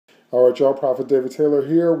All right, y'all. Prophet David Taylor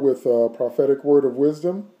here with a prophetic word of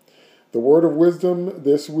wisdom. The word of wisdom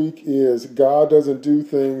this week is God doesn't do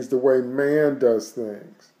things the way man does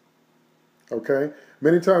things. Okay?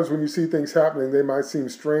 Many times when you see things happening, they might seem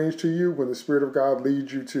strange to you when the Spirit of God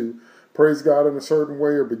leads you to praise God in a certain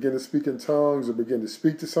way or begin to speak in tongues or begin to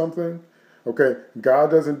speak to something. Okay?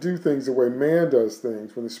 God doesn't do things the way man does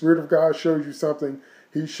things. When the Spirit of God shows you something,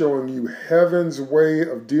 He's showing you heaven's way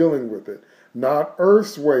of dealing with it, not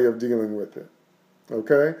earth's way of dealing with it.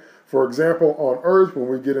 Okay? For example, on earth, when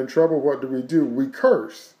we get in trouble, what do? We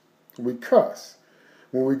curse. We cuss.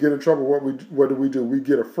 When we get in trouble, what do? We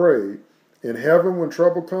get afraid. In heaven, when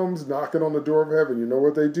trouble comes knocking on the door of heaven, you know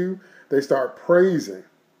what they do? They start praising.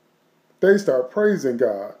 They start praising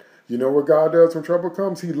God. You know what God does when trouble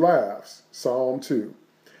comes? He laughs. Psalm 2.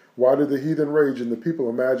 Why do the heathen rage and the people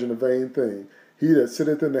imagine a vain thing? He that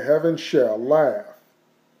sitteth in the heavens shall laugh.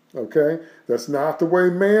 Okay? That's not the way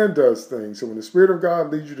man does things. So when the Spirit of God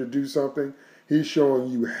leads you to do something, He's showing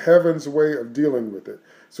you heaven's way of dealing with it.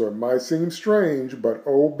 So it might seem strange, but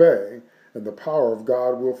obey, and the power of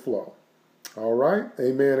God will flow. All right?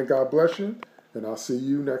 Amen, and God bless you, and I'll see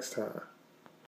you next time.